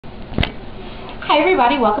Hi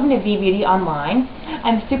everybody, welcome to Vbeautyonline.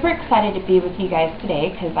 I'm super excited to be with you guys today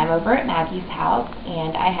because I'm over at Maggie's house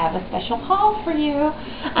and I have a special haul for you.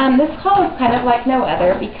 This haul is kind of like no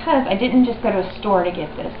other because I didn't just go to a store to get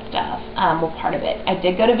this stuff, well, part of it. I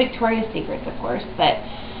did go to Victoria's Secrets, of course, but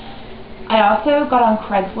I also got on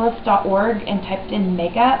Craigslist.org and typed in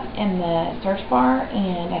makeup in the search bar,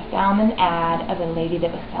 and I found an ad of a lady that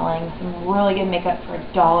was selling some really good makeup for $1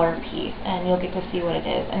 a piece, and you'll get to see what it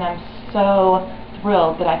is. And I'm so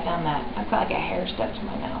thrilled that I found that. I've got like a hair stuck to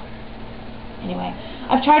my mouth. Anyway,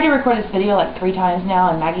 I've tried to record this video like 3 times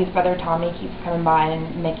now, and Maggie's brother Tommy keeps coming by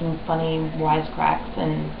and making funny wisecracks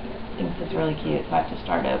and thinks it's really cute, so I have to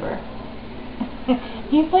start over.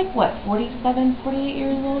 He's like, what, 47, 48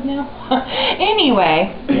 years old now?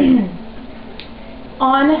 Anyway,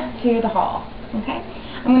 on to the haul, okay?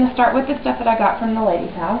 I'm going to start with the stuff that I got from the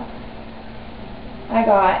lady's house. I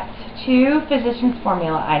got 2 Physicians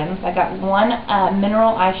Formula items. I got one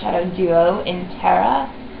mineral eyeshadow duo in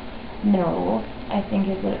Terra Minerals, I think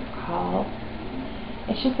is what it's called.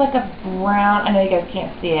 It's just like a brown, I know you guys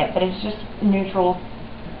can't see it, but it's just neutral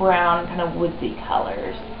brown, kind of woodsy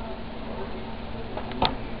colors.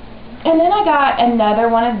 And then I got another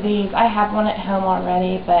one of these. I have one at home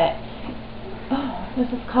already, but this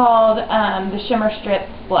is called the Shimmer Strip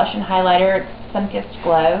Blush and Highlighter Sunkissed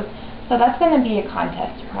Glow. So that's going to be a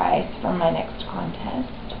contest prize for my next contest.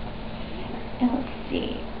 And let's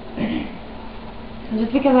see.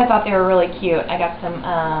 Just because I thought they were really cute, I got some,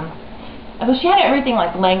 well, she had everything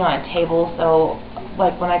like laying on a table, so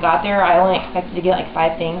like when I got there, I only expected to get like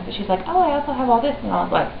 5 things, but she's like, oh, I also have all this, and I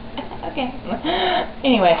was like, okay.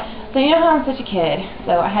 Anyway, so you know how I'm such a kid,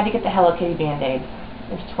 so I had to get the Hello Kitty Band-Aids.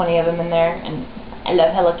 There's 20 of them in there, and I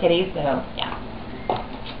love Hello Kitty, so yeah.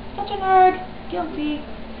 Such a nerd. Guilty.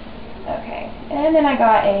 Okay, and then I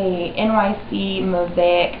got a NYC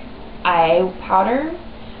Mosaic Eye Powder,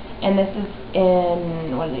 and this is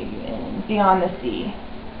in, what are they in? Beyond the Sea.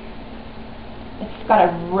 It's got a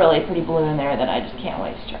really pretty blue in there that I just can't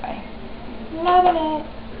wait to try. Loving it.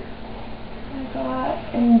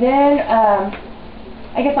 And then,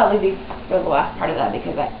 I guess I'll leave these for the last part of that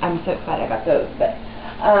because I'm so excited I got those. But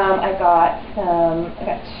I got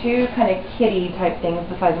 2 kind of kitty type things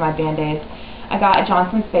besides my Band-Aids. I got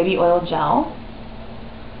Johnson's Baby Oil Gel.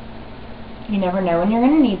 You never know when you're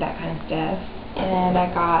going to need that kind of stuff. And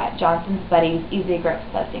I got Johnson's Buddies Easy Grip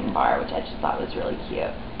Sussing Bar, which I just thought was really cute.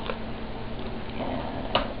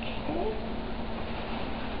 Okay.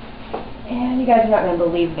 And you guys are not going to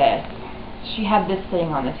believe this. She had this sitting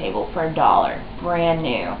on the table for $1, brand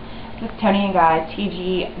new. This is Toni & Guy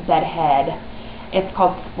TG Bedhead. It's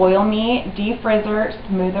called Spoil Me Defrizzer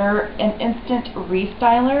Smoother and Instant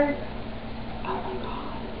Restyler. Oh my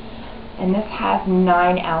god. And this has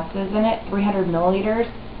 9 ounces in it, 300 milliliters.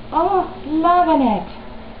 Oh, loving it.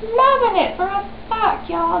 Loving it for a fact,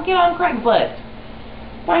 y'all. Get on Craigslist.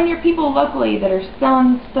 Find your people locally that are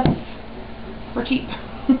selling stuff for cheap.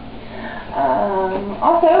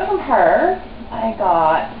 Also from her, I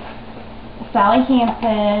got Sally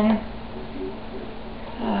Hansen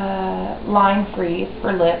Line Freeze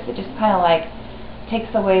for lips. It just kind of like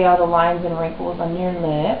takes away all the lines and wrinkles on your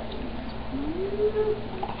lips.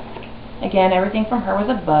 Again, everything from her was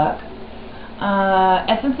a book.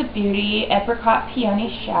 Essence of Beauty Apricot Peony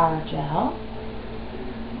Shower Gel.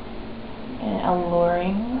 And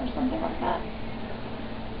Alluring or something like that.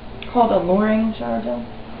 Called Alluring Shower Gel.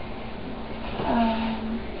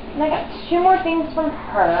 And I got 2 more things from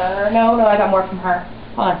her. No, I got more from her.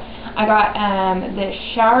 Hold on. I got the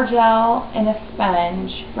shower gel and a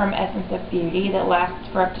sponge from Essence of Beauty that lasts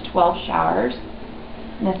for up to 12 showers.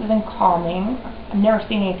 And this is in Calming. I've never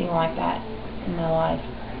seen anything like that in my life.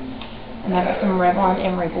 And I got some Revlon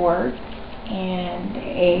Emery boards and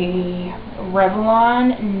a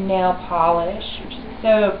Revlon nail polish, which is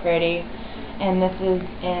so pretty. And this is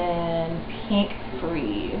in Pink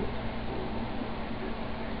Freeze.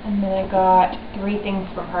 And then I got 3 things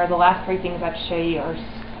from her. The last 3 things I have to show you are,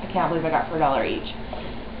 I can't believe I got for $1 each.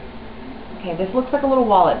 Okay, this looks like a little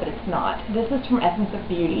wallet, but it's not. This is from Essence of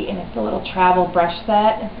Beauty, and it's a little travel brush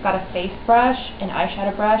set. It's got a face brush, an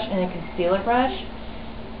eyeshadow brush, and a concealer brush.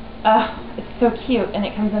 It's so cute, and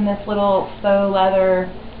it comes in this little faux leather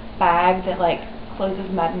bag that like closes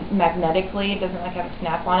magnetically. It doesn't like have a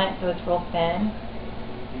snap on it, so it's real thin.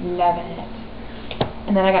 Loving it.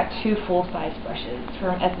 And then I got 2 full-size brushes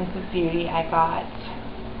from Essence of Beauty. I got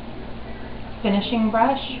finishing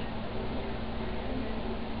brush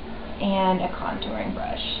and a contouring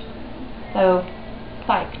brush. So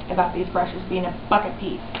psyched about these brushes being $1 a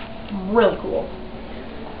piece. Really cool.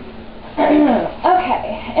 Okay,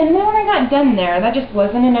 and then when I got done there, that just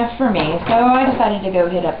wasn't enough for me, so I decided to go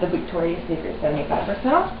hit up the Victoria's Secret 75%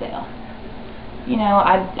 off sale. You know,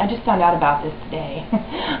 I just found out about this today.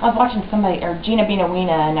 I was watching somebody, or Gina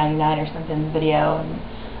Beanawina 99 or something video, and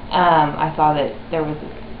I saw that there was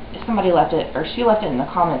somebody left it, or she left it in the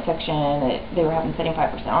comment section that they were having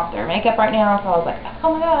 75% off their makeup right now, so I was like,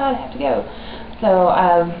 oh my god, I have to go. So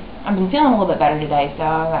I've been feeling a little bit better today, so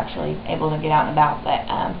I was actually able to get out and about, but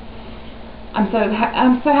I'm so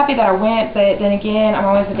happy that I went, but then again, I'm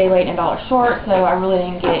always a day late and a dollar short, so I really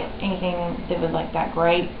didn't get anything that was like that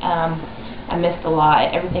great. I missed a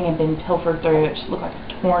lot. Everything had been pilfered through. It just looked like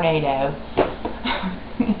a tornado.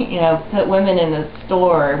 You know, put women in the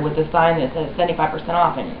store with a sign that says 75%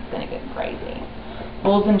 off, and it's gonna get crazy.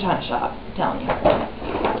 Bulls in China shop, I'm telling you.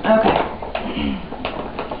 Okay.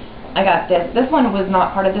 I got this. This one was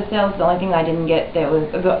not part of the sale. It's the only thing I didn't get that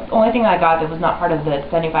was the only thing I got that was not part of the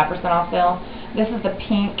 75% off sale. This is the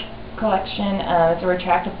pink collection. It's a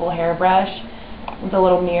retractable hairbrush with a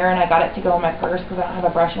little mirror, and I got it to go in my purse because I don't have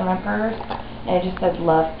a brush in my purse. And it just says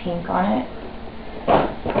Love Pink on it.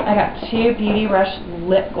 I got 2 Beauty Rush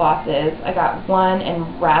lip glosses. I got one in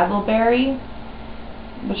Razzleberry,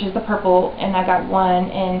 which is the purple, and I got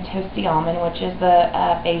one in Toasty Almond, which is the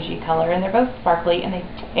beigey color, and they're both sparkly, and they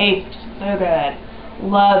taste so good.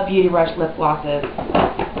 Love Beauty Rush lip glosses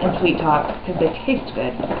and Sweet Talks, because they taste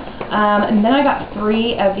good. And then I got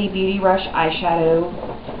 3 of the Beauty Rush eyeshadow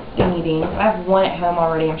thingy beans. I have one at home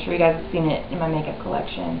already. I'm sure you guys have seen it in my makeup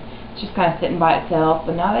collection. It's just kind of sitting by itself,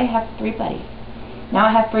 but now they have 3 buddies. Now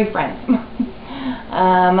I have 3 friends.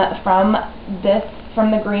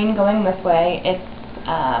 From the green going this way, it's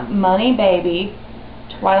Money Baby,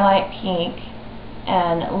 Twilight Pink,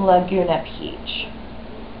 and Laguna Peach.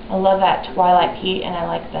 I love that Twilight Peach, and I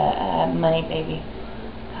like the Money Baby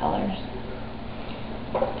colors.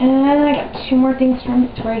 And I got 2 more things from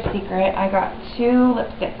Victoria's Secret. I got 2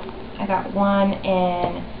 lipsticks. I got one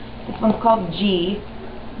in, this one's called G,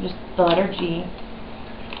 just the letter G.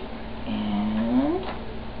 And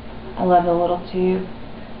I love the little tube.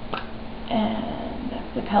 And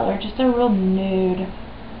that's the color, just a real nude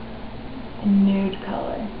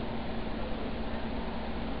color.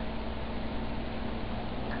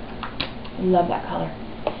 Love that color.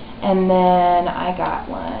 And then I got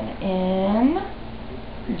one in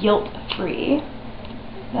Guilt Free.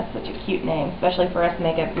 That's such a cute name, especially for us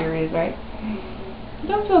makeup gurus, right?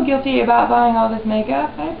 Don't feel guilty about buying all this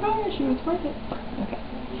makeup. I promise you it's worth it. Okay.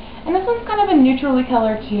 And this one's kind of a neutrally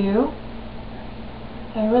color too.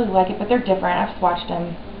 So I really like it, but they're different. I've swatched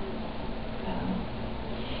them.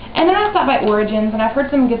 And then I stopped by Origins, and I've heard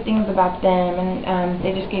some good things about them, and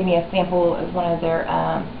they just gave me a sample of one of their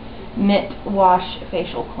Mint Wash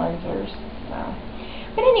facial cleansers. So.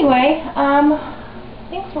 But anyway,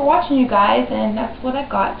 thanks for watching, you guys, and that's what I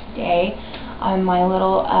got today on my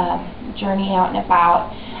little journey out and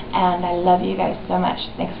about. And I love you guys so much.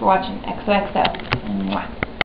 Thanks for watching. XOXO. Mwah.